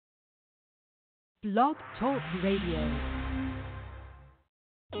Blog Talk Radio.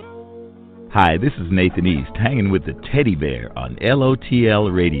 Hi, this is Nathan East, hanging with the Teddy Bear on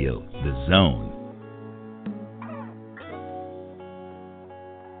LOTL Radio, The Zone.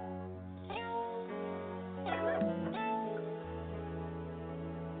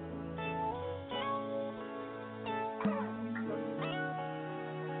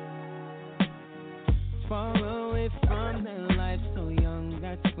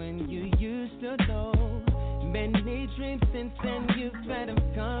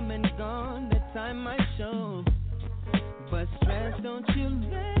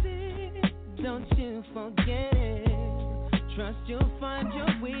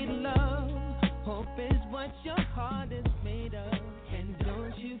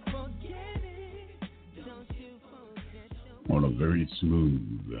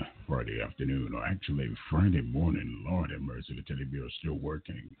 Actually, Friday morning, Lord have mercy, the Teddy Bear is still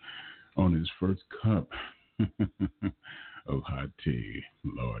working on his first cup of hot tea.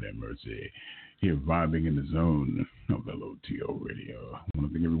 Lord have mercy. Here, vibing in the zone of LOTL Radio. I want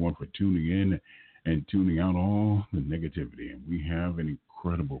to thank everyone for tuning in and tuning out all the negativity. And we have an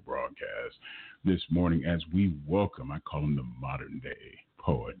incredible broadcast this morning as we welcome, I call him the modern day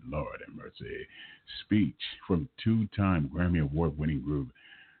poet, Lord have mercy, speech from two-time Grammy Award winning group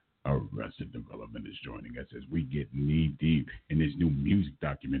Arrested Development is joining us as we get knee deep in this new music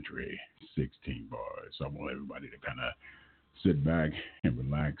documentary, 16 Bars. So I want everybody to kind of sit back and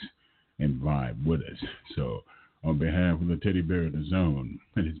relax and vibe with us. So on behalf of the Teddy Bear in the Zone,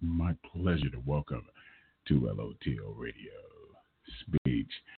 it is my pleasure to welcome to LOTL Radio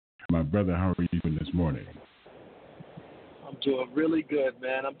speech. My brother, how are you doing this morning? I'm doing really good,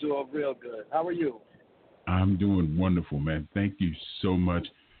 man. I'm doing real good. How are you? I'm doing wonderful, man. Thank you so much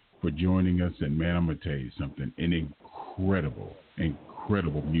for joining us. And man, I'm gonna tell you something, an incredible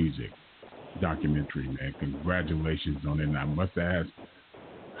music documentary, man. Congratulations on it. And I must ask,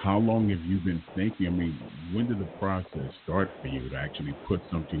 how long have you been thinking? I mean, when did the process start for you to actually put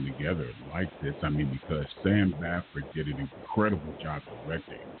something together like this? I mean, because Sam Bafford did an incredible job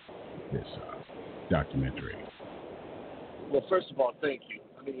directing this documentary. Well, first of all, thank you.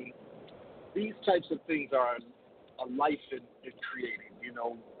 I mean, these types of things are a life in creating. You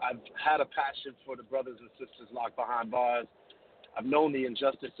know, I've had a passion for the brothers and sisters locked behind bars. I've known the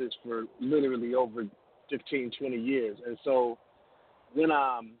injustices for literally over 15, 20 years. And so when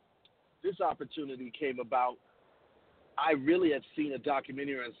this opportunity came about, I really had seen a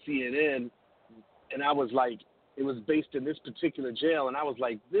documentary on CNN, and I was like, it was based in this particular jail, and I was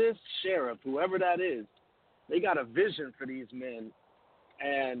like, this sheriff, whoever that is, they got a vision for these men.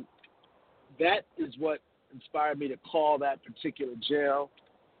 And that is what inspired me to call that particular jail,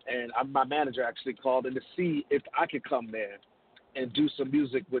 and my manager actually called in to see if I could come there and do some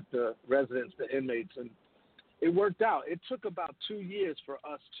music with the residents, the inmates, and it worked out. It took about 2 years for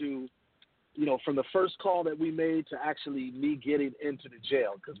us to, you know, from the first call that we made to actually me getting into the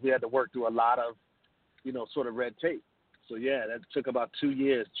jail, because we had to work through a lot of, you know, sort of red tape. So yeah, that took about 2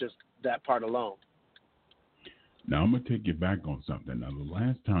 years, just that part alone. Now I'm gonna take you back on something. Now the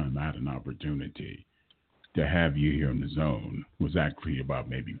last time I had an opportunity to have you here in the zone was actually about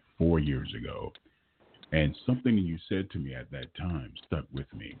maybe 4 years ago. And something you said to me at that time stuck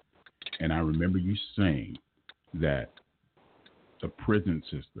with me. And I remember you saying that the prison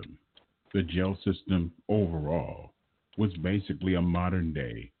system, the jail system overall, was basically a modern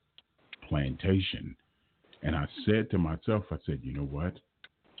day plantation. And I said to myself, I said, you know what?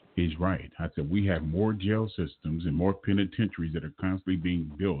 He's right. I said, we have more jail systems and more penitentiaries that are constantly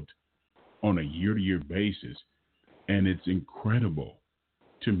being built on a year-to-year basis, and it's incredible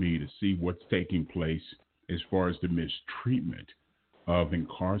to me to see what's taking place as far as the mistreatment of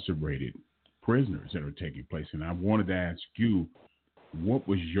incarcerated prisoners that are taking place. And I wanted to ask you, what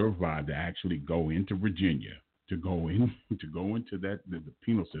was your vibe to actually go into Virginia, to go into that the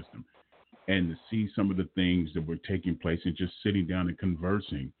penal system, and to see some of the things that were taking place, and just sitting down and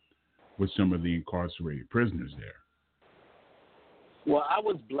conversing with some of the incarcerated prisoners there? Well, I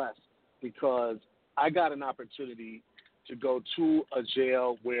was blessed because I got an opportunity to go to a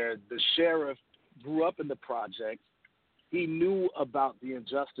jail where the sheriff grew up in the projects. He knew about the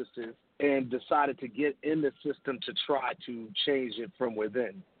injustices and decided to get in the system to try to change it from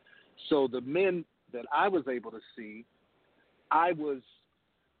within. So the men that I was able to see, I was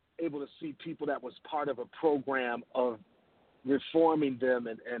able to see people that was part of a program of reforming them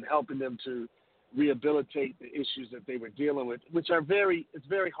and helping them to rehabilitate the issues that they were dealing with, which are it's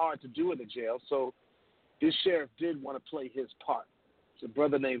very hard to do in the jail. So this sheriff did want to play his part. It's a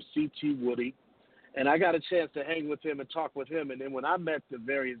brother named C.T. Woody, and I got a chance to hang with him and talk with him. And then when I met the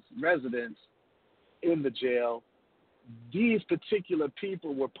various residents, in the jail. These particular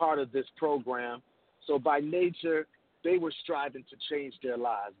people were part of this program. So by nature, they were striving to change their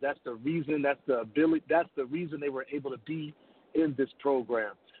lives. That's the reason, that's the ability, that's the reason they were able to be in this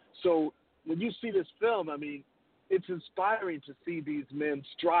program. So when you see this film, I mean, it's inspiring to see these men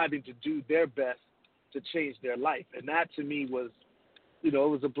striving to do their best to change their life. And that to me was, it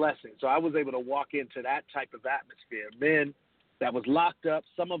was a blessing. So I was able to walk into that type of atmosphere. Men that was locked up,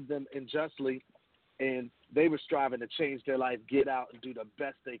 some of them unjustly, and they were striving to change their life, get out, and do the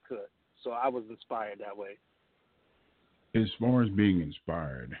best they could. So I was inspired that way. As far as being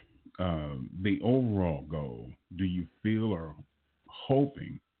inspired, the overall goal, do you feel or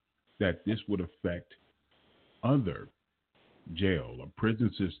hoping that this would affect other jail or prison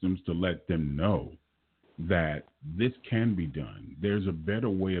systems to let them know that this can be done? There's a better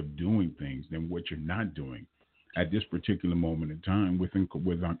way of doing things than what you're not doing at this particular moment in time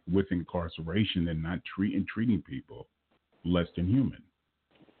with incarceration and not treating people less than human.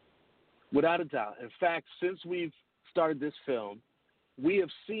 Without a doubt. In fact, since we've started this film, we have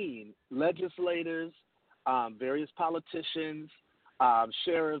seen legislators, various politicians,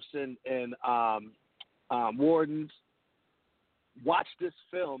 sheriffs and wardens watch this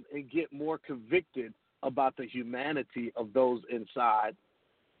film and get more convicted about the humanity of those inside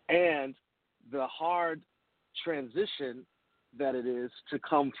and the hard transition that it is to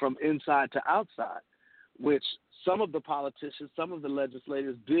come from inside to outside, which some of the politicians, some of the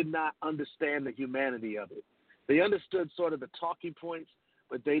legislators did not understand the humanity of it. They understood sort of the talking points,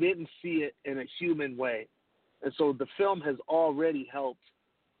 but they didn't see it in a human way. And so the film has already helped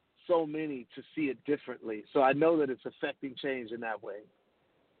so many to see it differently. So I know that it's affecting change in that way.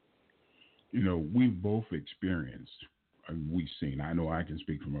 We've both experienced, we've seen, I know I can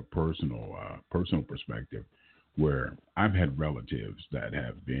speak from a personal perspective, where I've had relatives that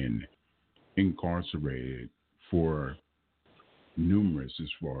have been incarcerated for numerous, as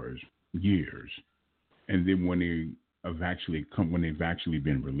far as years. And then when they've actually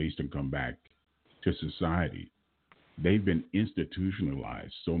been released and come back to society, they've been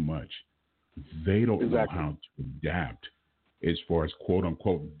institutionalized so much they don't know how to adapt as far as quote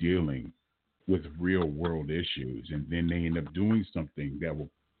unquote dealing with real world issues. And then they end up doing something that will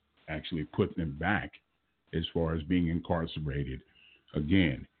actually put them back as far as being incarcerated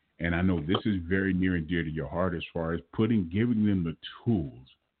again. And I know this is very near and dear to your heart as far as giving them the tools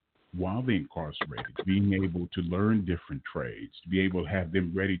while they're incarcerated, being able to learn different trades, to be able to have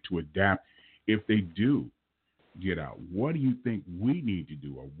them ready to adapt if they do get out. What do you think we need to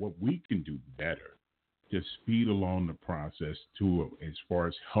do, or what we can do better to speed along the process as far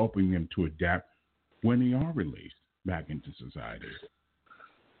as helping them to adapt when they are released back into society?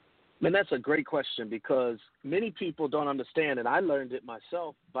 Man, that's a great question, because many people don't understand, and I learned it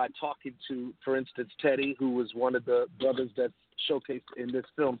myself by talking to, for instance, Teddy, who was one of the brothers that's showcased in this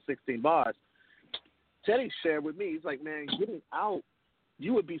film, 16 Bars. Teddy shared with me, he's like, man, getting out,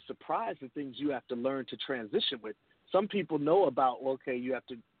 you would be surprised at things you have to learn to transition with. Some people know about, okay, you have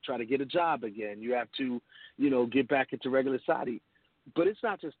to try to get a job again. You have to, get back into regular society. But it's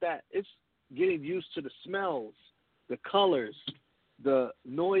not just that. It's getting used to the smells, the colors, the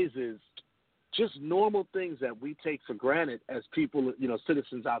noises, just normal things that we take for granted as people,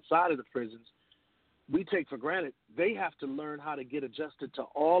 citizens outside of the prisons, we take for granted. They have to learn how to get adjusted to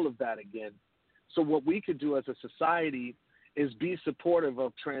all of that again. So what we could do as a society is be supportive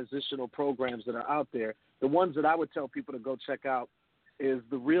of transitional programs that are out there. The ones that I would tell people to go check out is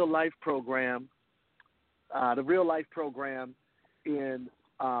the Real Life program, in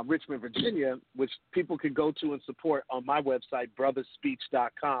Richmond, Virginia, which people can go to and support on my website,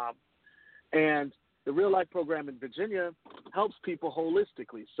 brotherspeech.com. And the Real Life program in Virginia helps people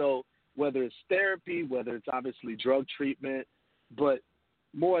holistically. So whether it's therapy, whether it's obviously drug treatment, but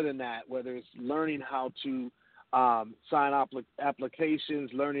more than that, whether it's learning how to sign applications,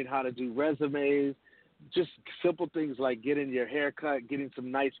 learning how to do resumes, just simple things like getting your hair cut, getting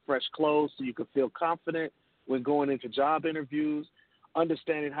some nice fresh clothes so you can feel confident when going into job interviews,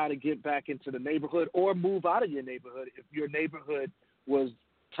 understanding how to get back into the neighborhood or move out of your neighborhood if your neighborhood was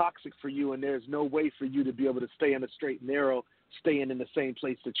toxic for you and there's no way for you to be able to stay in a straight and narrow, staying in the same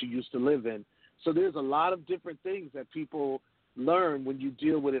place that you used to live in. So there's a lot of different things that people learn when you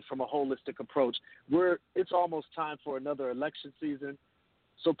deal with it from a holistic approach. It's almost time for another election season,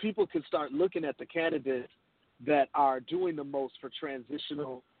 so people can start looking at the candidates that are doing the most for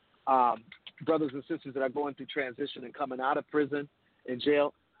transitional brothers and sisters that are going through transition and coming out of prison and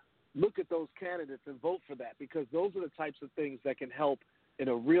jail. Look at those candidates and vote for that, because those are the types of things that can help in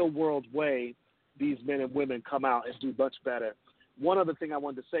a real world way these men and women come out and do much better. one other thing I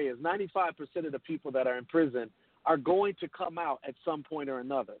wanted to say is 95% of the people that are in prison are going to come out at some point or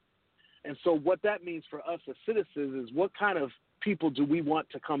another. And so what that means for us as citizens is what kind of people do we want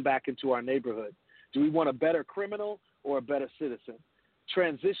to come back into our neighborhood? Do we want a better criminal or a better citizen?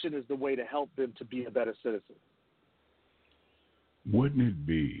 Transition is the way to help them to be a better citizen. Wouldn't it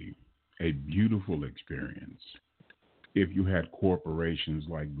be a beautiful experience if you had corporations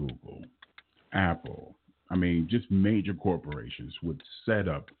like Google, Apple, just major corporations would set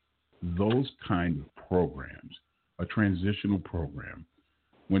up those kind of programs, a transitional program,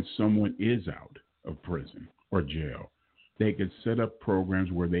 when someone is out of prison or jail, they could set up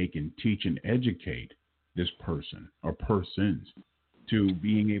programs where they can teach and educate this person or persons to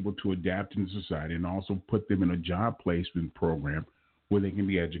being able to adapt in society, and also put them in a job placement program where they can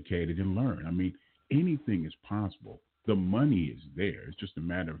be educated and learn. Anything is possible. The money is there. It's just a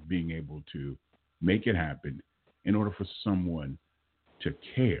matter of being able to make it happen in order for someone to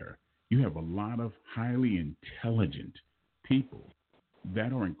care. You have a lot of highly intelligent people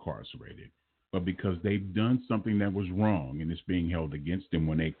that are incarcerated, but because they've done something that was wrong and it's being held against them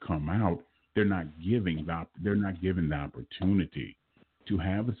when they come out, they're not given the opportunity to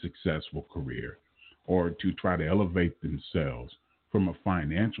have a successful career or to try to elevate themselves from a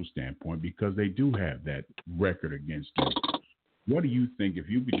financial standpoint, because they do have that record against them. What do you think, if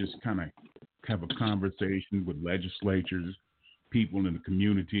you could just kind of have a conversation with legislatures, people in the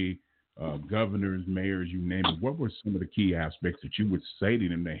community, governors, mayors, you name it, what were some of the key aspects that you would say to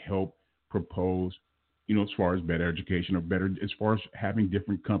them to help propose, as far as better education, or better as far as having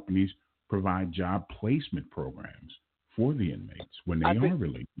different companies provide job placement programs for the inmates when they are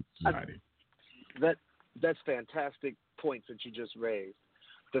released from society? That's fantastic points that you just raised.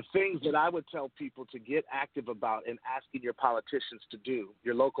 The things that I would tell people to get active about and asking your politicians to do,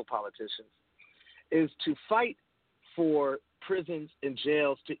 your local politicians, is to fight for prisons and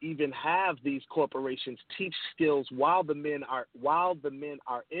jails to even have these corporations teach skills while the men are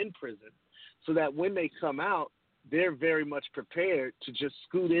in prison, so that when they come out, they're very much prepared to just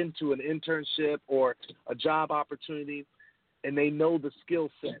scoot into an internship or a job opportunity, and they know the skill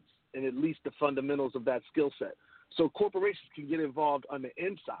sets and at least the fundamentals of that skill set. So corporations can get involved on the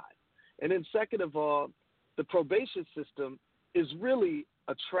inside. And then second of all, the probation system is really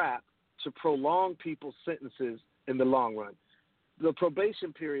a trap to prolong people's sentences in the long run. The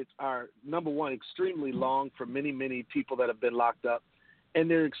probation periods are, number one, extremely long for many, many people that have been locked up, and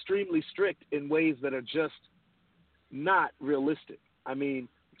they're extremely strict in ways that are just not realistic.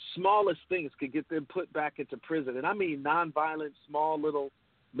 Smallest things could get them put back into prison. And nonviolent, small little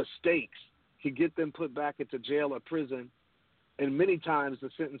mistakes could get them put back into jail or prison. And many times the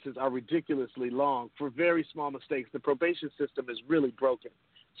sentences are ridiculously long for very small mistakes. The probation system is really broken.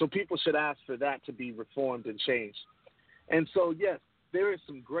 So people should ask for that to be reformed and changed. And so, yes, there are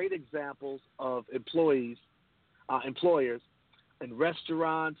some great examples of employers and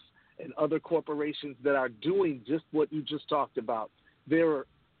restaurants and other corporations that are doing just what you just talked about. They're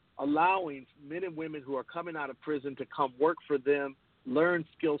allowing men and women who are coming out of prison to come work for them, learn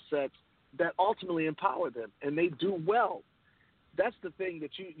skill sets that ultimately empower them, and they do well. That's the thing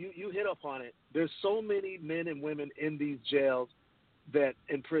that you hit up on it. There's so many men and women in these jails, that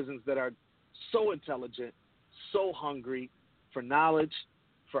in prisons, that are so intelligent, so hungry for knowledge,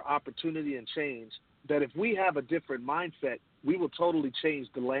 for opportunity and change, that if we have a different mindset, we will totally change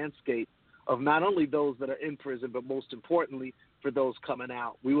the landscape of not only those that are in prison, but most importantly, for those coming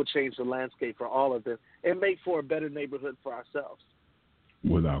out. We will change the landscape for all of them and make for a better neighborhood for ourselves.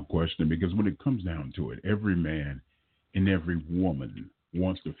 Without question, because when it comes down to it, every man and every woman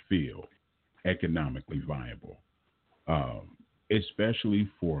wants to feel economically viable, especially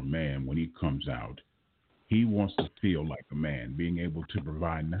for a man when he comes out. He wants to feel like a man, being able to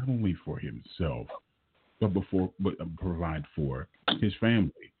provide not only for himself, but provide for his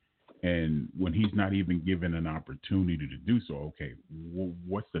family. And when he's not even given an opportunity to do so, okay,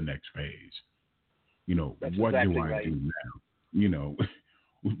 what's the next phase? That's what exactly do I right. do now?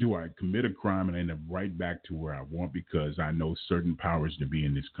 Do I commit a crime and end up right back to where I want, because I know certain powers to be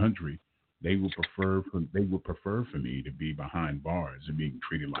in this country, they would prefer for me to be behind bars and being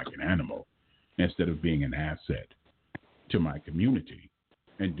treated like an animal instead of being an asset to my community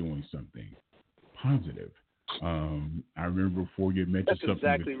and doing something positive. I remember before you mentioned That's something.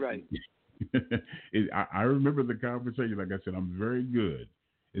 exactly right. I remember the conversation. Like I said, I'm very good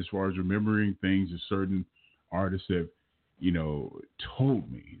as far as remembering things that certain artists have,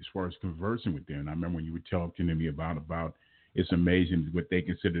 told me as far as conversing with them. And I remember when you were talking to me about it's amazing what they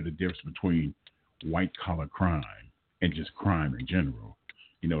consider the difference between white collar crime and just crime in general.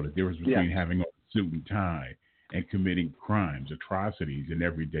 The difference between having a suit and tie and committing crimes, atrocities in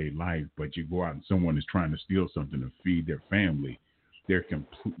everyday life, but you go out and someone is trying to steal something to feed their family, they're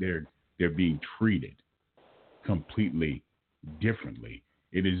being treated completely differently.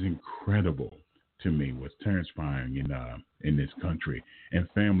 It is incredible to me what's transpiring in this country. And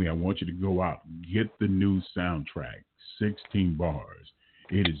family, I want you to go out, get the new soundtrack, 16 Bars.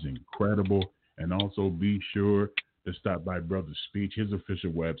 It is incredible. And also be sure to stop by Brother Speech, his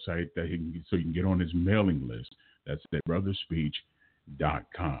official website, so you can get on his mailing list. That's at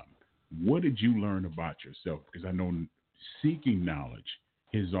brotherspeech.com. What did you learn about yourself? Because I know seeking knowledge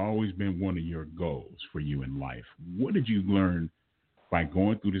has always been one of your goals for you in life. What did you learn by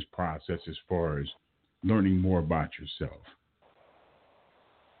going through this process as far as learning more about yourself?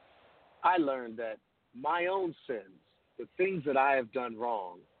 I learned that my own sins, the things that I have done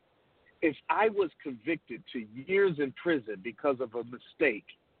wrong, if I was convicted to years in prison because of a mistake,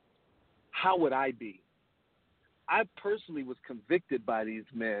 how would I be? I personally was convicted by these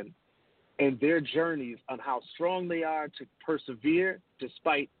men and their journeys on how strong they are to persevere,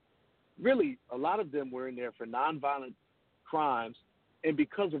 despite really a lot of them were in there for nonviolent crimes and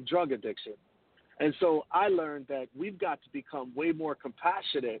because of drug addiction. And so I learned that we've got to become way more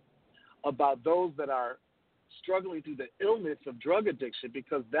compassionate about those that are struggling through the illness of drug addiction,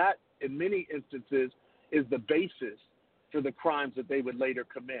 because that, in many instances, is the basis for the crimes that they would later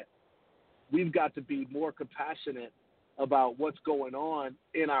commit. We've got to be more compassionate about what's going on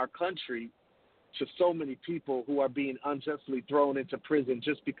in our country to so many people who are being unjustly thrown into prison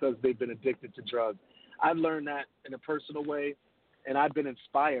just because they've been addicted to drugs. I've learned that in a personal way, and I've been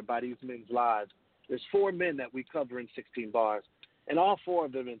inspired by these men's lives. There's 4 men that we cover in 16 Bars, and all 4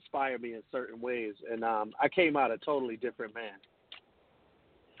 of them inspire me in certain ways, and I came out a totally different man.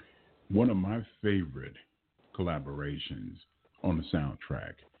 One of my favorite collaborations on the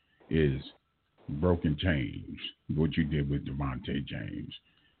soundtrack is Broken Chains, what you did with Devontae James.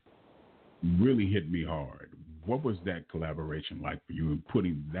 Really hit me hard. What was that collaboration like for you in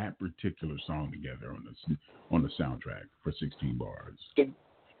putting that particular song together on the soundtrack for 16 Bars?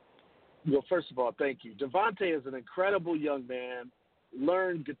 Well, first of all, thank you. Devontae is an incredible young man,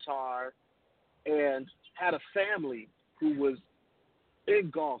 learned guitar, and had a family who was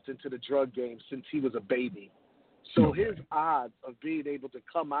engulfed into the drug game since he was a baby. So Okay. his odds of being able to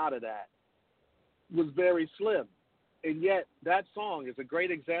come out of that was very slim. And yet that song is a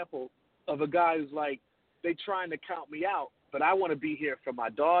great example of a guy who's like, they trying to count me out, but I want to be here for my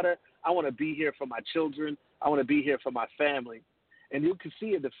daughter. I want to be here for my children. I want to be here for my family. And you can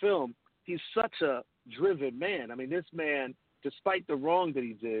see in the film, he's such a driven man. I mean, this man, despite the wrong that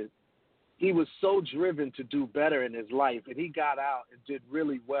he did, he was so driven to do better in his life, and he got out and did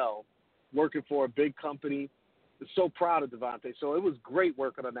really well working for a big company. I'm so proud of Devontae. So it was great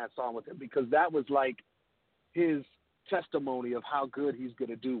working on that song with him, because that was like his testimony of how good he's going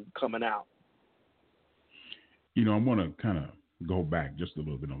to do coming out. You know, I want to kind of go back just a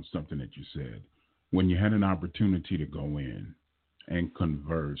little bit on something that you said. When you had an opportunity to go in and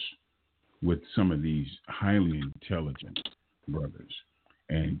converse with some of these highly intelligent brothers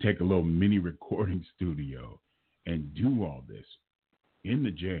and take a little mini recording studio and do all this in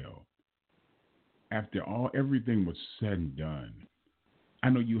the jail, after everything was said and done, I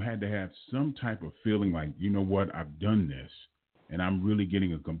know you had to have some type of feeling like, you know what, I've done this, and I'm really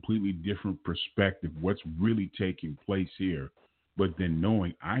getting a completely different perspective, what's really taking place here, but then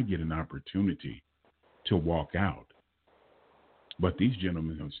knowing I get an opportunity to walk out. But these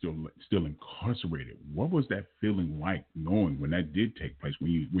gentlemen are still incarcerated. What was that feeling like, knowing when that did take place,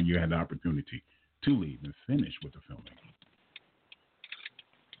 when you had the opportunity to leave and finish with the filming?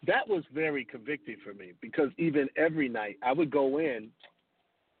 That was very convicting for me, because even every night I would go in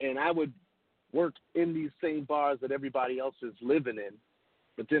and I would work in these same bars that everybody else is living in,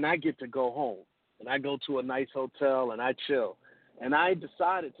 but then I get to go home and I go to a nice hotel and I chill. And I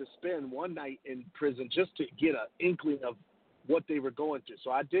decided to spend one night in prison just to get an inkling of what they were going through.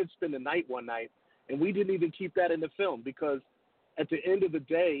 So I did spend the night one night, and we didn't even keep that in the film, because at the end of the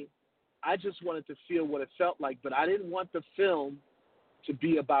day, I just wanted to feel what it felt like, but I didn't want the film to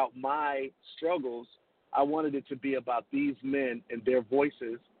be about my struggles. I wanted it to be about these men and their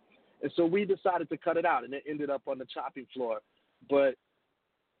voices. And so we decided to cut it out, and it ended up on the chopping floor. But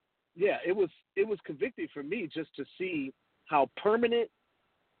yeah, it was convicting for me just to see how permanent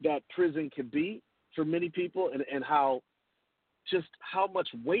that prison can be for many people, and how much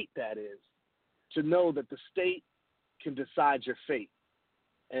weight that is, to know that the state can decide your fate.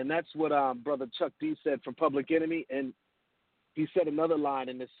 And that's what Brother Chuck D said from Public Enemy. And he said another line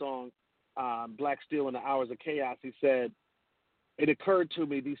in this song, Black Steel in the Hours of Chaos. He said, it occurred to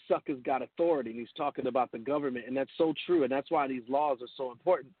me these suckers got authority. And he's talking about the government, and that's so true, and that's why these laws are so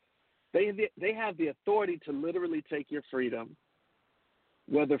important. They have the authority to literally take your freedom,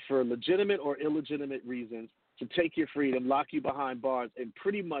 whether for legitimate or illegitimate reasons, to take your freedom, lock you behind bars, and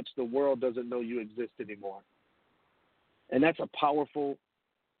pretty much the world doesn't know you exist anymore. And that's a powerful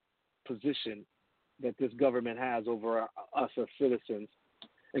position that this government has over us as citizens.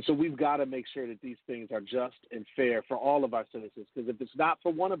 And so we've got to make sure that these things are just and fair for all of our citizens, because if it's not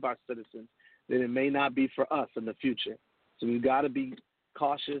for one of our citizens, then it may not be for us in the future. So we've got to be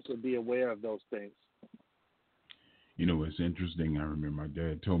cautious and be aware of those things. You know, it's interesting. I remember my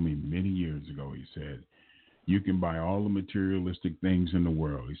dad told me many years ago, he said, you can buy all the materialistic things in the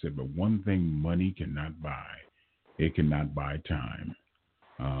world. He said, but one thing money cannot buy, it cannot buy time.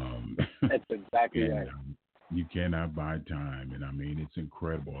 That's exactly right. You cannot buy time. And I mean, it's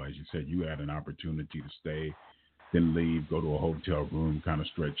incredible. As you said, you had an opportunity to stay, then leave, go to a hotel room, kind of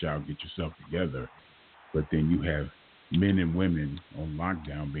stretch out, get yourself together. But then you have men and women on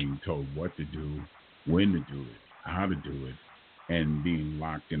lockdown being told what to do, when to do it, how to do it, and being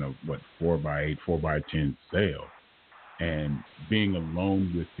locked in a, 4x8, 4x10 cell, and being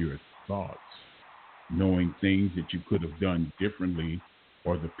alone with your thoughts, knowing things that you could have done differently,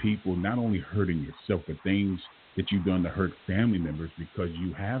 or the people not only hurting yourself, but things that you've done to hurt family members because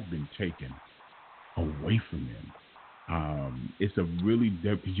you have been taken away from them. It's a really,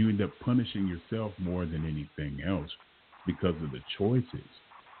 because you end up punishing yourself more than anything else because of the choices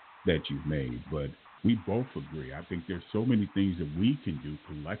that you've made. But we both agree. I think there's so many things that we can do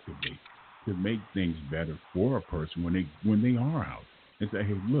collectively to make things better for a person when they are out, and say,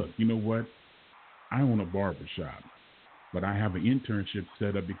 hey, look, you know what? I own a barbershop, but I have an internship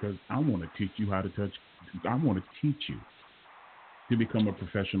set up because I want to teach you how to touch. I want to teach you to become a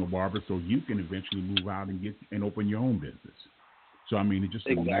professional barber so you can eventually move out and open your own business. So, I mean, it's just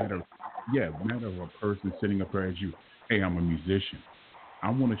a matter of a person sitting up there as you, hey, I'm a musician. I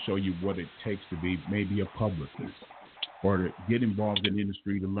want to show you what it takes to be maybe a publicist or to get involved in the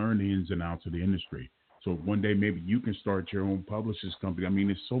industry, to learn the ins and outs of the industry. So one day maybe you can start your own publicist company. I mean,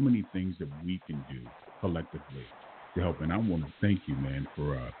 there's so many things that we can do collectively to help. And I want to thank you, man,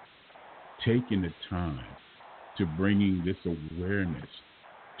 for taking the time to bringing this awareness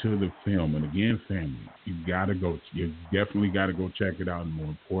to the film. And again, family, you definitely got to go check it out. And more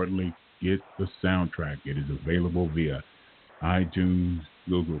importantly, get the soundtrack. It is available via iTunes,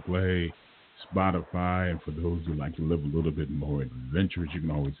 Google Play, Spotify. And for those who like to live a little bit more adventurous, you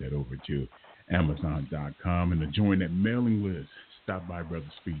can always head over to Amazon.com. And to join that mailing list, stop by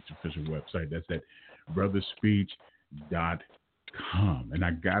Brother Speech official website. That's at brotherspeech.com. And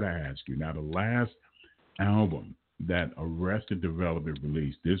I got to ask you, now the last album that Arrested Development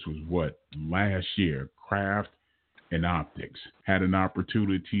released, this was last year, Craft and Optics. Had an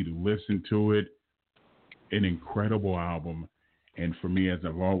opportunity to listen to it. An incredible album. And for me, as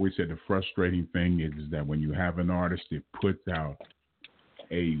I've always said, the frustrating thing is that when you have an artist that puts out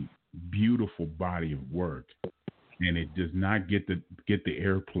a beautiful body of work and it does not get the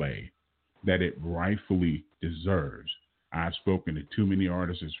airplay that it rightfully deserves. I've spoken to too many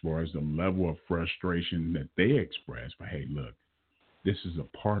artists as far as the level of frustration that they express. But hey, look, this is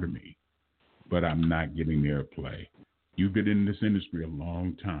a part of me, but I'm not getting the airplay. You've been in this industry a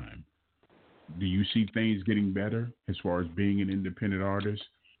long time. Do you see things getting better as far as being an independent artist?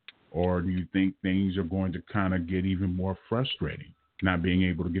 Or do you think things are going to kind of get even more frustrating, not being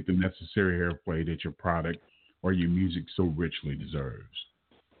able to get the necessary airplay that your product or your music so richly deserves?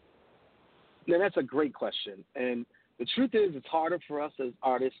 Now, that's a great question. And the truth is, it's harder for us as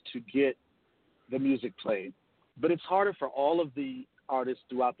artists to get the music played. But it's harder for all of the artists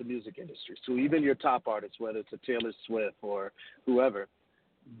throughout the music industry. So even your top artists, whether it's a Taylor Swift or whoever,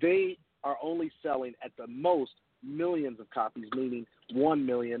 they are only selling at the most millions of copies, meaning 1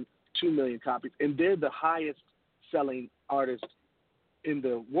 million, 2 million copies. And they're the highest selling artists in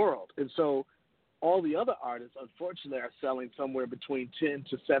the world. And so all the other artists, unfortunately, are selling somewhere between 10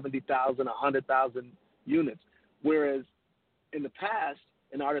 to 70,000, 100,000 units. Whereas in the past,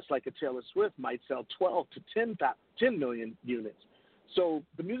 an artist like a Taylor Swift might sell 12 to 10 million units. So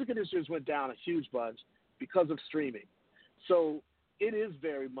the music industry has went down a huge bunch because of streaming. So it is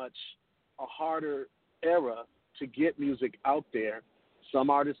very much a harder era to get music out there. Some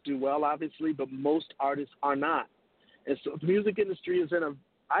artists do well, obviously, but most artists are not. And so the music industry is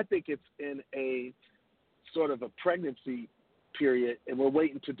I think it's in a sort of a pregnancy period, and we're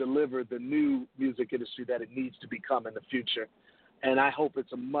waiting to deliver the new music industry that it needs to become in the future. And I hope it's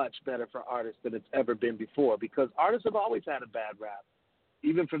much better for artists than it's ever been before, because artists have always had a bad rap.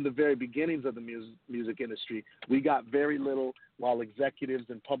 even from the very beginnings of the music industry, we got very little, while executives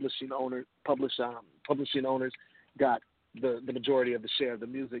and publishing owners got the majority of the share of the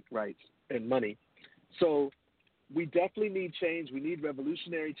music rights and money. So we definitely need change. We need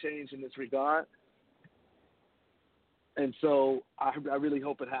revolutionary change in this regard. And so I really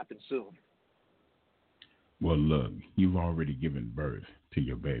hope it happens soon. Well, look, you've already given birth to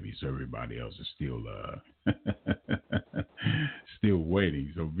your baby, so everybody else is still still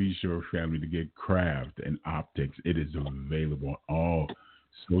waiting. So be sure, family, to get Craft and Optics. It is available on all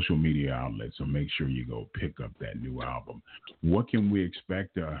social media outlets, so make sure you go pick up that new album. What can we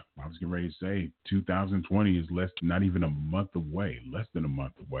expect? I was getting ready to say 2020 is not even a month away, less than a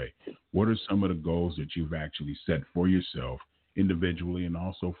month away. What are some of the goals that you've actually set for yourself individually and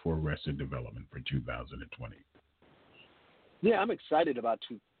also for Arrested Development for 2020? Yeah, I'm excited about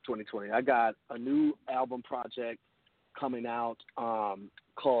 2020. I got a new album project coming out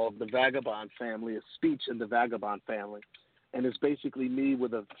called The Vagabond Family, a speech in the Vagabond Family. And it's basically me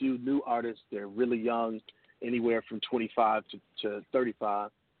with a few new artists. They're really young, anywhere from 25 to 35.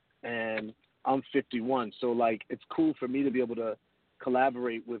 And I'm 51. So, like, it's cool for me to be able to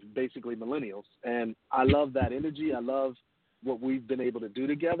collaborate with basically millennials. And I love that energy. I love what we've been able to do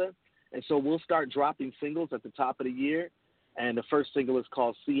together. And so we'll start dropping singles at the top of the year. And the first single is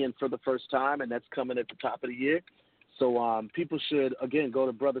called Seeing for the First Time, and that's coming at the top of the year. So people should, again, go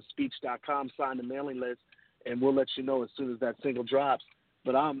to brotherspeech.com, sign the mailing list, and we'll let you know as soon as that single drops.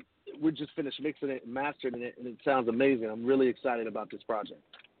 But we're just finished mixing it and mastering it, and it sounds amazing. I'm really excited about this project.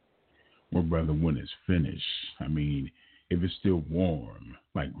 Well, brother, when it's finished, I mean, if it's still warm,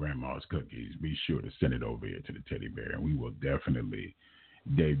 like Grandma's cookies, be sure to send it over here to the Teddy Bear, and we will definitely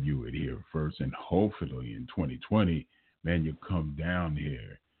debut it here first. And hopefully in 2020, man, you'll come down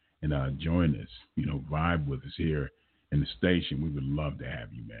here and join us, vibe with us here in the station. We would love to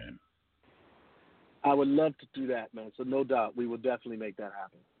have you, man. I would love to do that, man. So no doubt, we will definitely make that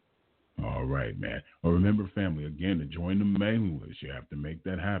happen. All right, man. Well, remember, family, again, to join the mailing list, you have to make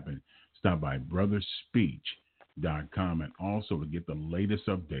that happen. Stop by brotherspeech.com, and also to get the latest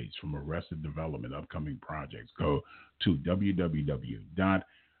updates from Arrested Development upcoming projects, go to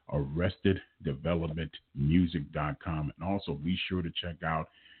www.arresteddevelopmentmusic.com, and also be sure to check out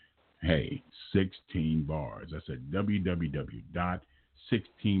 16 Bars. That's at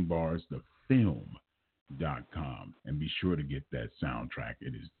www.16barsthefilm.com, and be sure to get that soundtrack.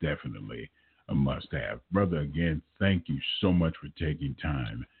 It is definitely a must-have. Brother, again, thank you so much for taking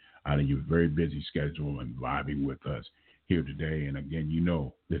time out of your very busy schedule and vibing with us here today. And again,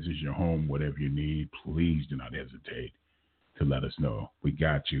 this is your home. Whatever you need, please do not hesitate to let us know. We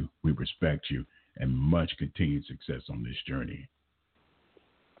got you, we respect you, and much continued success on this journey.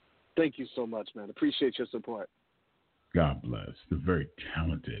 Thank you so much, man. Appreciate your support. God bless. The very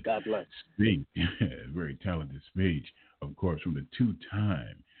talented God bless. Speech, very talented speech, of course, from the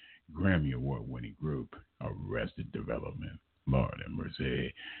two-time Grammy Award winning group, Arrested Development. Lord have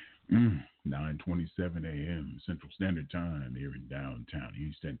mercy. 9:27 a.m. Central Standard Time here in downtown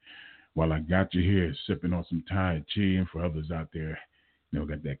Houston. While I got you here sipping on some Tai Chi, and for others out there,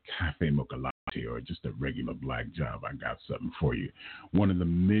 got that cafe mocha latte or just a regular black job, I got something for you. One of the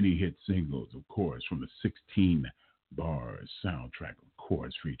many hit singles, of course, from the 16 Bars soundtrack, of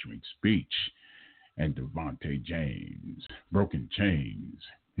course, featuring Speech and Devontae James, Broken Chains,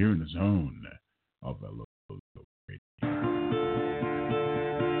 here in the zone of LOTL Radio.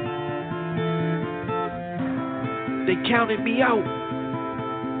 They counted me out.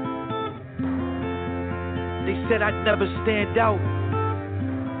 They said I'd never stand out.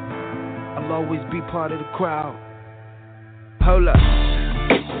 I'll always be part of the crowd. Hold up.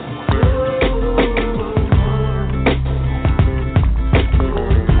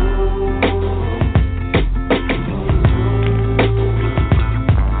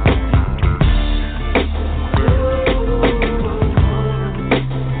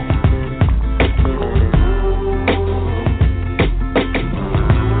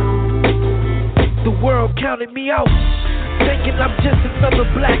 Counted me out, thinking I'm just another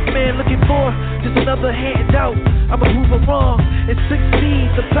black man looking for just another handout. I'ma prove them wrong and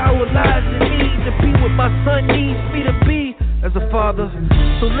succeed. The power lies in me to be what my son needs me to be as a father.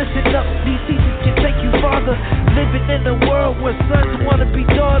 So listen up, these teachers can take you farther. Living in a world where sons wanna be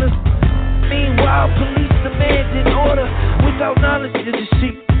daughters. Meanwhile, police demanding order. Without knowledge, you're just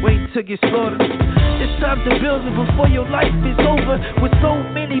sheep waiting to get slaughtered. It's time to build it before your life is over. With so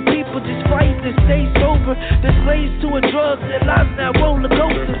many people just fighting to stay sober. They're slaves to a drug, their lives now roller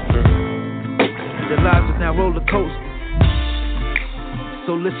coasters. Their lives are now roller coasters.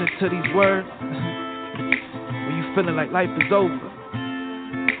 So listen to these words when you feeling like life is over.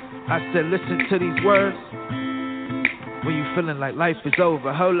 I said, listen to these words. When you feeling like life is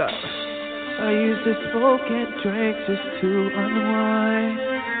over, hold up. I used to smoke and drink just to unwind.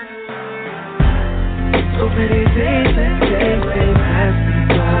 So many days and days they passed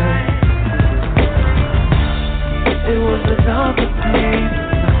me by. It was another pain,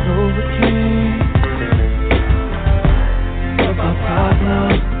 not Novocaine. But my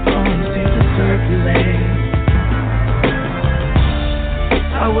problems only seemed to circulate.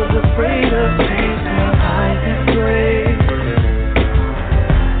 I was afraid of pain, so I embraced.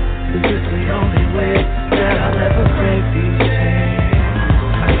 This is the only way that I'll ever break these chains.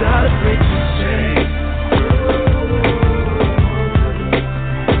 I gotta break these chains.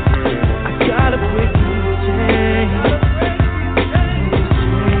 I gotta break these chains.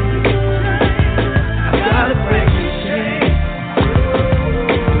 I gotta break these chains.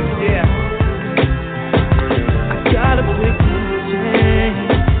 Yeah. I gotta break these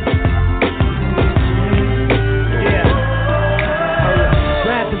chains.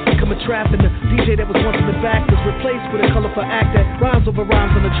 Trapping the DJ that was once in the back was replaced with a colorful act that rhymes over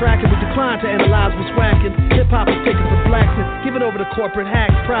rhymes on the track, and we declined to analyze what's whacking. Hip-hop is taken for blacks and given over to corporate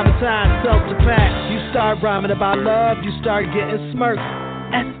hacks, privatized, self-to-pack. You start rhyming about love, you start getting smirks.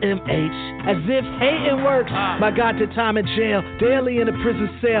 SMH, as if hating works. My God, the time in jail, daily in a prison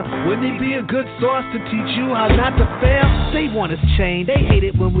cell. Wouldn't it be a good source to teach you how not to fail? They want us chained, they hate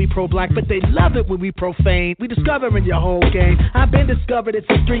it when we pro-black, but they love it when we profane. We discovering your whole game. I've been discovered it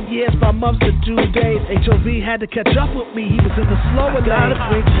for 3 years, 5 months to 2 days. HOV had to catch up with me, he was in the slower lane. I gotta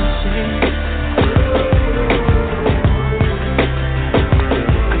break the chain.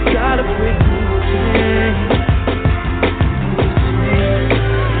 I gotta break the chain.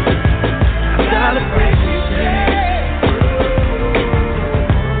 I gotta break these chains.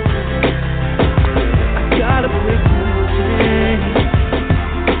 I gotta break these chains.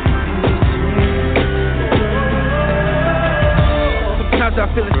 Sometimes I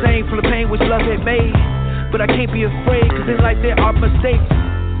feel insane from the pain which love had made, but I can't be afraid, cause in life there are mistakes.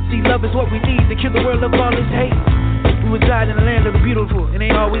 See, love is what we need to kill the world of all this hate. We reside in the land of the beautiful, it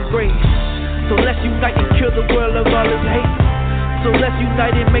ain't always great. So let's unite and kill the world of all this hate. So let's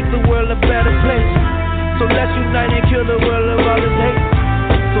unite and make the world a better place. So let's unite and kill the world of all this hate.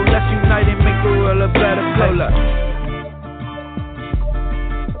 So let's unite and make the world a better place.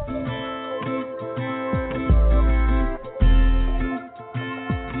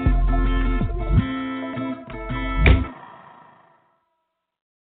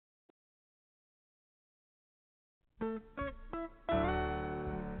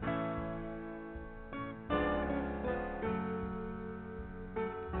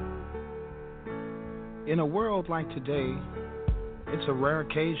 In a world like today, it's a rare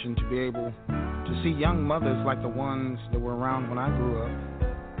occasion to be able to see young mothers like the ones that were around when I grew up.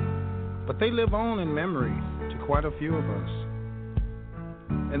 But they live on in memory to quite a few of us.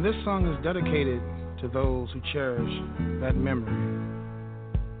 And this song is dedicated to those who cherish that memory.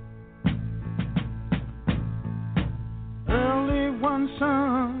 Early one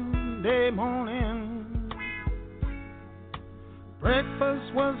Sunday morning,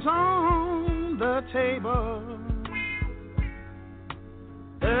 breakfast was on the table.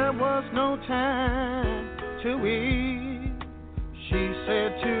 There was no time to eat. She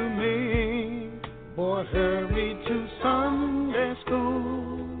said to me, boy, hurry to Sunday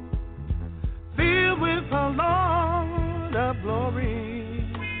school, filled with the Lord of glory.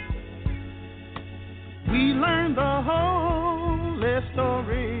 We learned the holy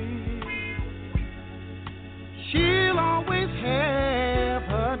story. She'll always have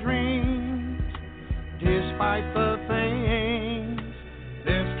her dreams, despite the things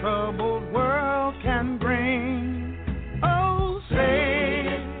this troubled world can bring. Oh,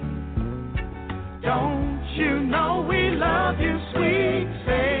 say, don't you know we love you, sweet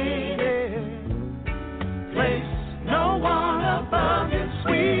Sadie? Place no one above you,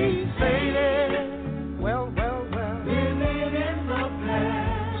 sweet Sadie. Well, living in the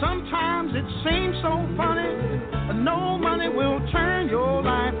past. Sometimes it seems so funny, but no money will turn your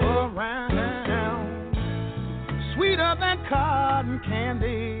life around. Sweeter than cotton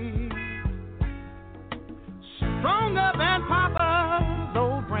candy, stronger than Papa's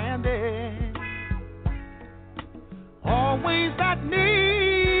old brandy. Always that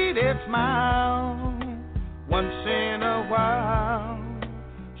needed smile. Once in a while,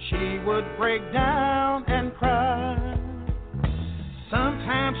 she would break down and cry.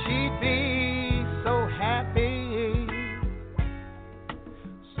 Sometimes she'd be so happy,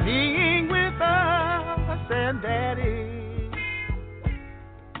 singing with us and Daddy,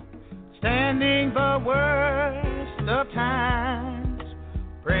 standing the worst of times,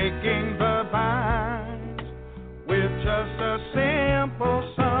 breaking the binds with just a simple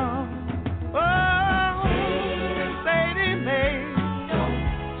song. Oh, Sadie Mae,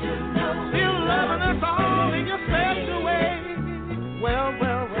 still loving us all in your special way. Well,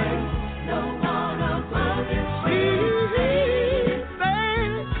 well, well. No one above you. Sweet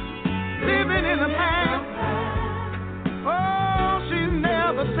Sadie, living in the past. Oh, she's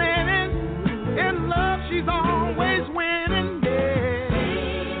never sinning. In love, she's always winning. Yeah.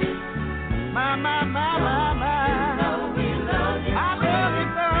 My, my, my, my, my. I love you,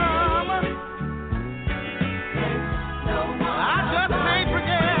 Mama. I just can't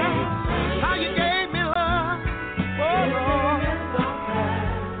forget how you gave me love. Oh, Lord.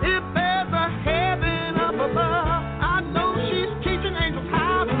 If there's a heaven up above, I know she's teaching angels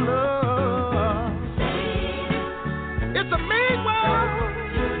how to love. It's a mean world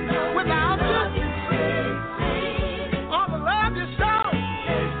without you. All the love you show.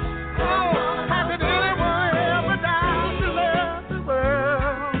 Oh, how could anyone ever die to love the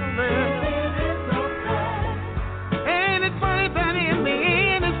world? Ain't it funny that in the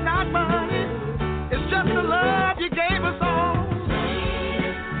end it's not money? It's just the love you gave us all.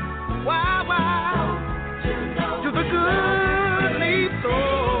 Wow, wow. To the good lead so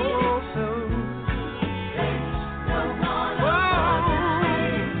soon.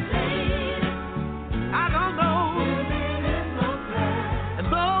 I don't know. And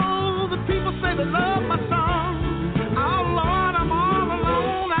though the people say they love my song, oh Lord, I'm all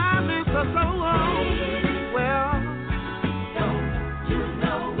alone. I miss her so. Well,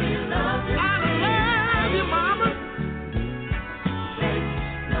 I love you, Mama.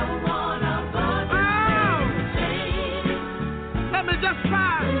 Let me just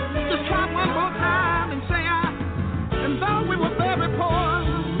try one more time and say and though we were very poor,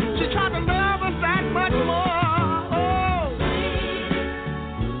 she tried to love us that much more. Oh,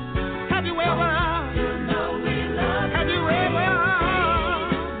 have you ever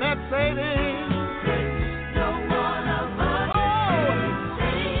met Sadie? Oh,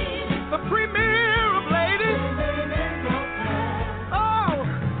 the premier of ladies. Oh,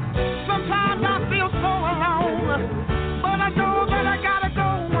 sometimes I feel so alone, but I know that I gotta go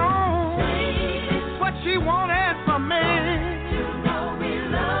on. What she wanted from me,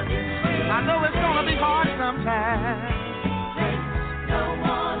 I know it's gonna be hard sometimes.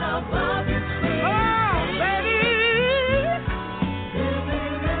 Oh, baby,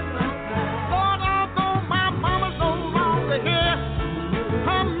 Lord, although my mama's no longer here,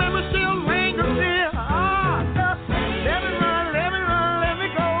 her memory still lingers here. Just let me run, let me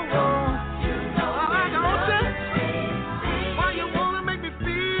go. I don't you? Why you wanna make me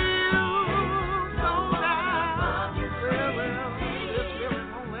feel so down? Well, this feeling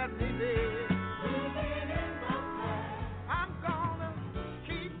won't let me be. I'm gonna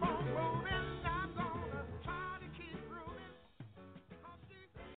keep on moving. I'm gonna try to keep grooving.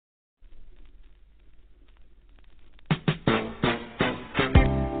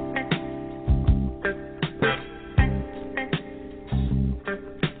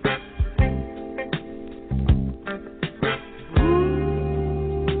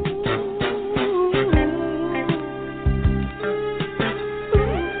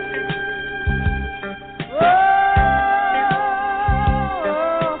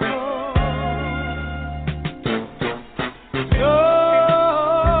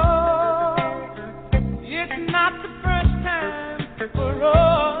 It's not the first time for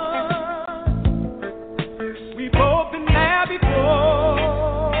us. We've both been there before.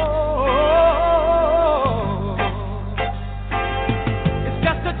 It's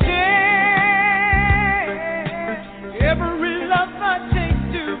just a chance every lover takes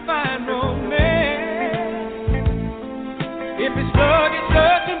to find romance. If it's love you're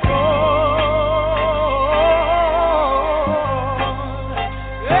searching for.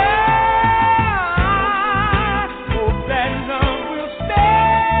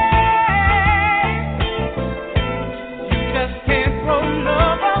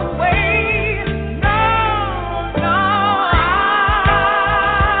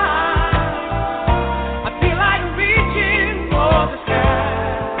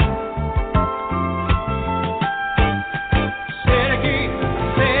 Say it again.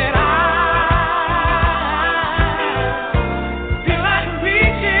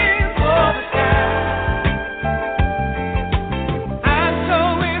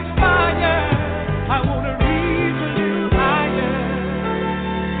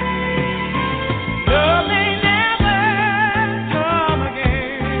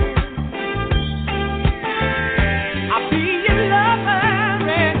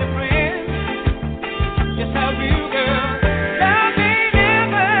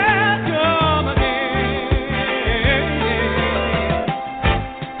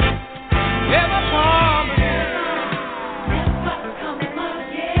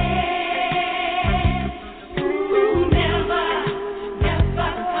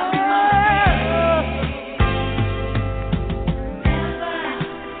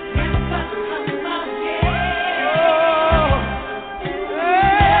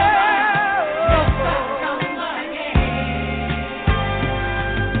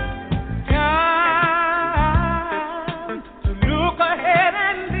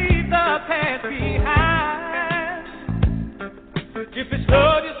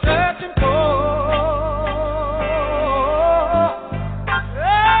 love you're searching for.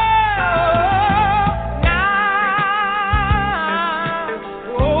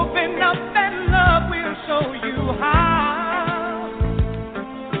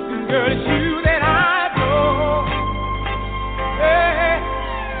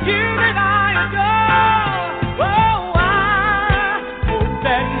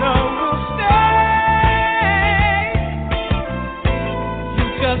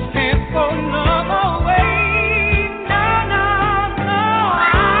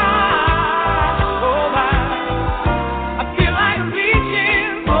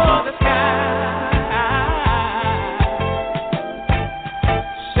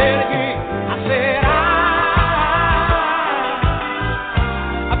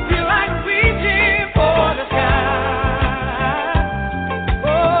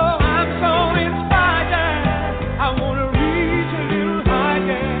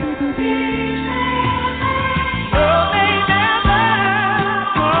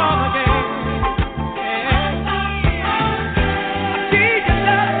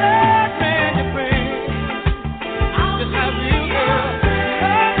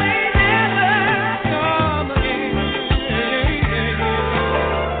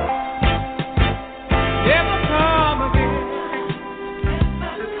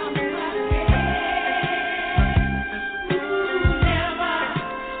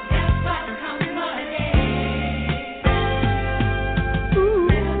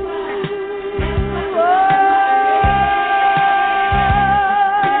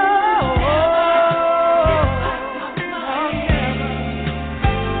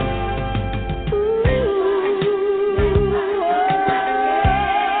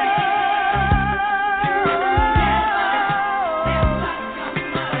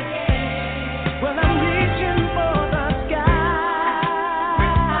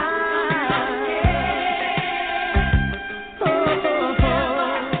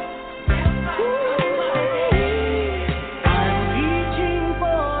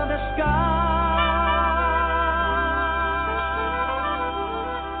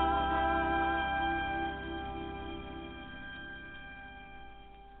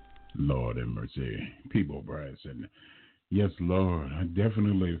 Lord have mercy. People, Bryce. And yes, Lord, I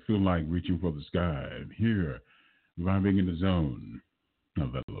definitely feel like reaching for the sky. Here, vibing in the zone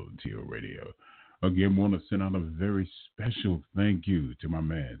of LOTL Radio. Again, want to send out a very special thank you to my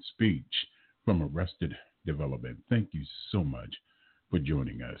man, Speech from Arrested Development. Thank you so much for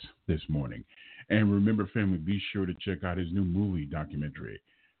joining us this morning. And remember, family, be sure to check out his new movie documentary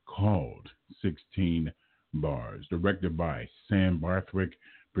called 16 Bars, directed by Sam Barthwick,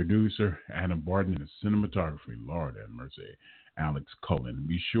 producer Adam Barton, and cinematography, Lord have mercy, Alex Cullen.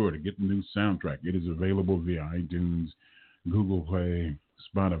 Be sure to get the new soundtrack. It is available via iTunes, Google Play,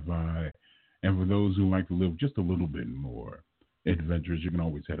 Spotify, and for those who like to live just a little bit more adventures, you can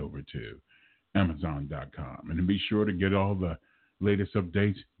always head over to Amazon.com. And be sure to get all the latest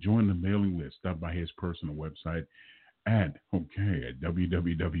updates. Join the mailing list. Stop by his personal website at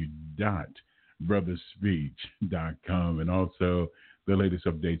www.brotherspeech.com, and also the latest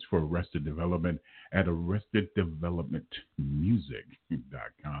updates for Arrested Development at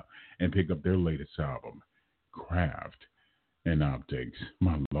arresteddevelopmentmusic.com, and pick up their latest album, Craft and Optics.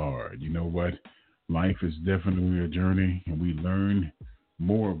 My Lord, you know what? Life is definitely a journey, and we learn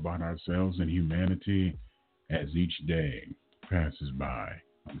more about ourselves and humanity as each day passes by.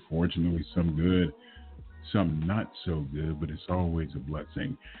 Unfortunately, some good, some not so good, but it's always a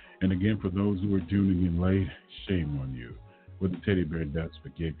blessing. And again, for those who are tuning in late, shame on you. What the teddy bear does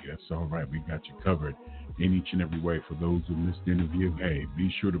forgive you. That's all right. We got you covered in each and every way. For those who missed the interview, hey, be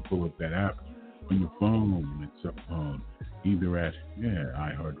sure to pull up that app on your phone when it's up on either at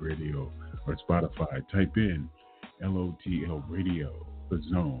iHeartRadio or Spotify. Type in LOTL Radio, The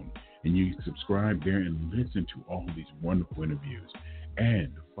Zone, and you can subscribe there and listen to all these wonderful interviews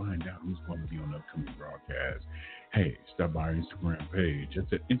and find out who's going to be on the upcoming broadcast. Hey, stop by our Instagram page.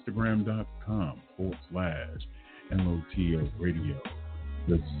 It's at Instagram.com/LOTL Radio,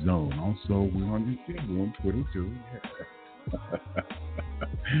 The Zone. Also, we're on YouTube. We're on Twitter, too. Yeah.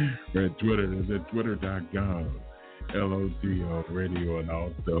 We're at Twitter. It's at Twitter.com, LOTL Radio, and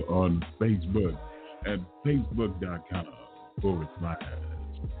also on Facebook at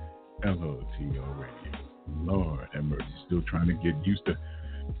Facebook.com/LOTL Radio. Lord have mercy. Still trying to get used to,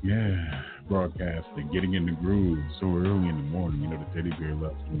 broadcasting, getting in the groove so early in the morning. You know, the teddy bear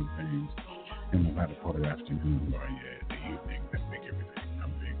loves doing things in the latter part of the afternoon or the evening that make everything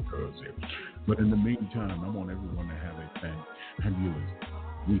I'm being cozy. But in the meantime, I want everyone to have a fabulous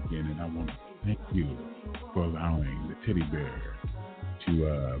weekend, and I want to thank you for allowing the teddy bear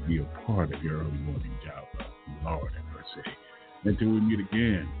to be a part of your early morning job. Lord have mercy. Until we meet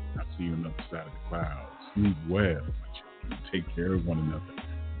again, I'll see you on the other side of the clouds. Sleep well, my children. Take care of one another.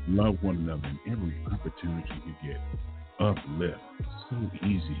 Love one another in every opportunity you get. Uplift. So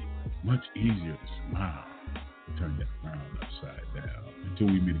easy. Much easier to smile. Turn that frown upside down. Until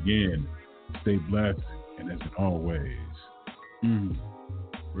we meet again, stay blessed. And as always,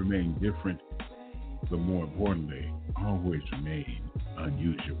 remain different. But more importantly, always remain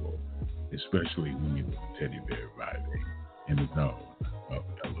unusual. Especially when you're with Teddy Bear vibing in the zone of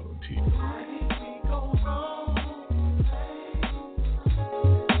LOTL.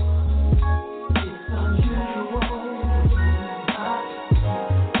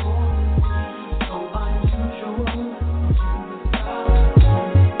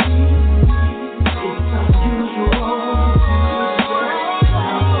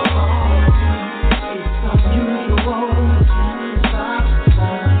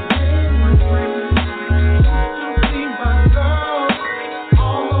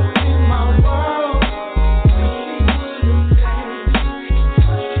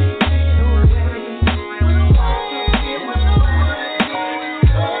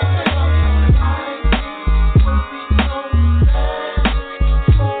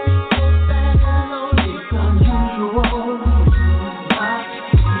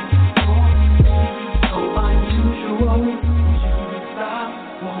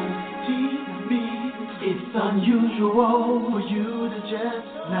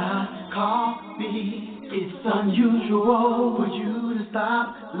 Unusual for you to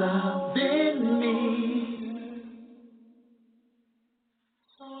stop loving me.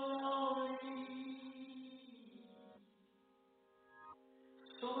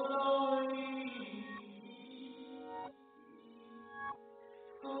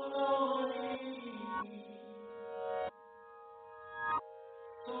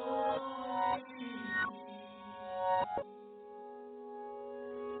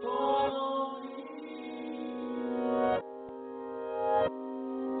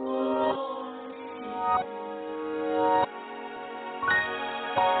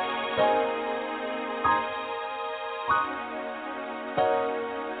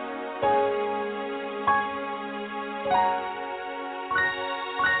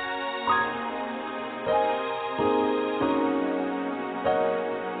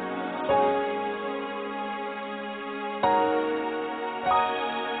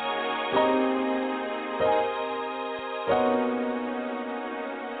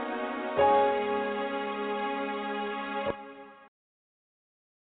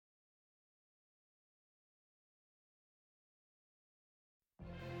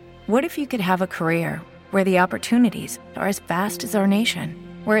 What if you could have a career where the opportunities are as vast as our nation,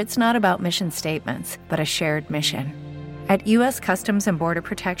 where it's not about mission statements, but a shared mission? At U.S. Customs and Border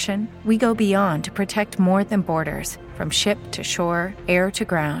Protection, we go beyond to protect more than borders. From ship to shore, air to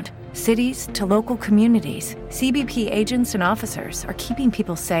ground, cities to local communities, CBP agents and officers are keeping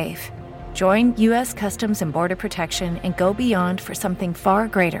people safe. Join U.S. Customs and Border Protection and go beyond for something far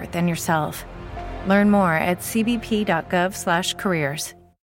greater than yourself. Learn more at cbp.gov/careers.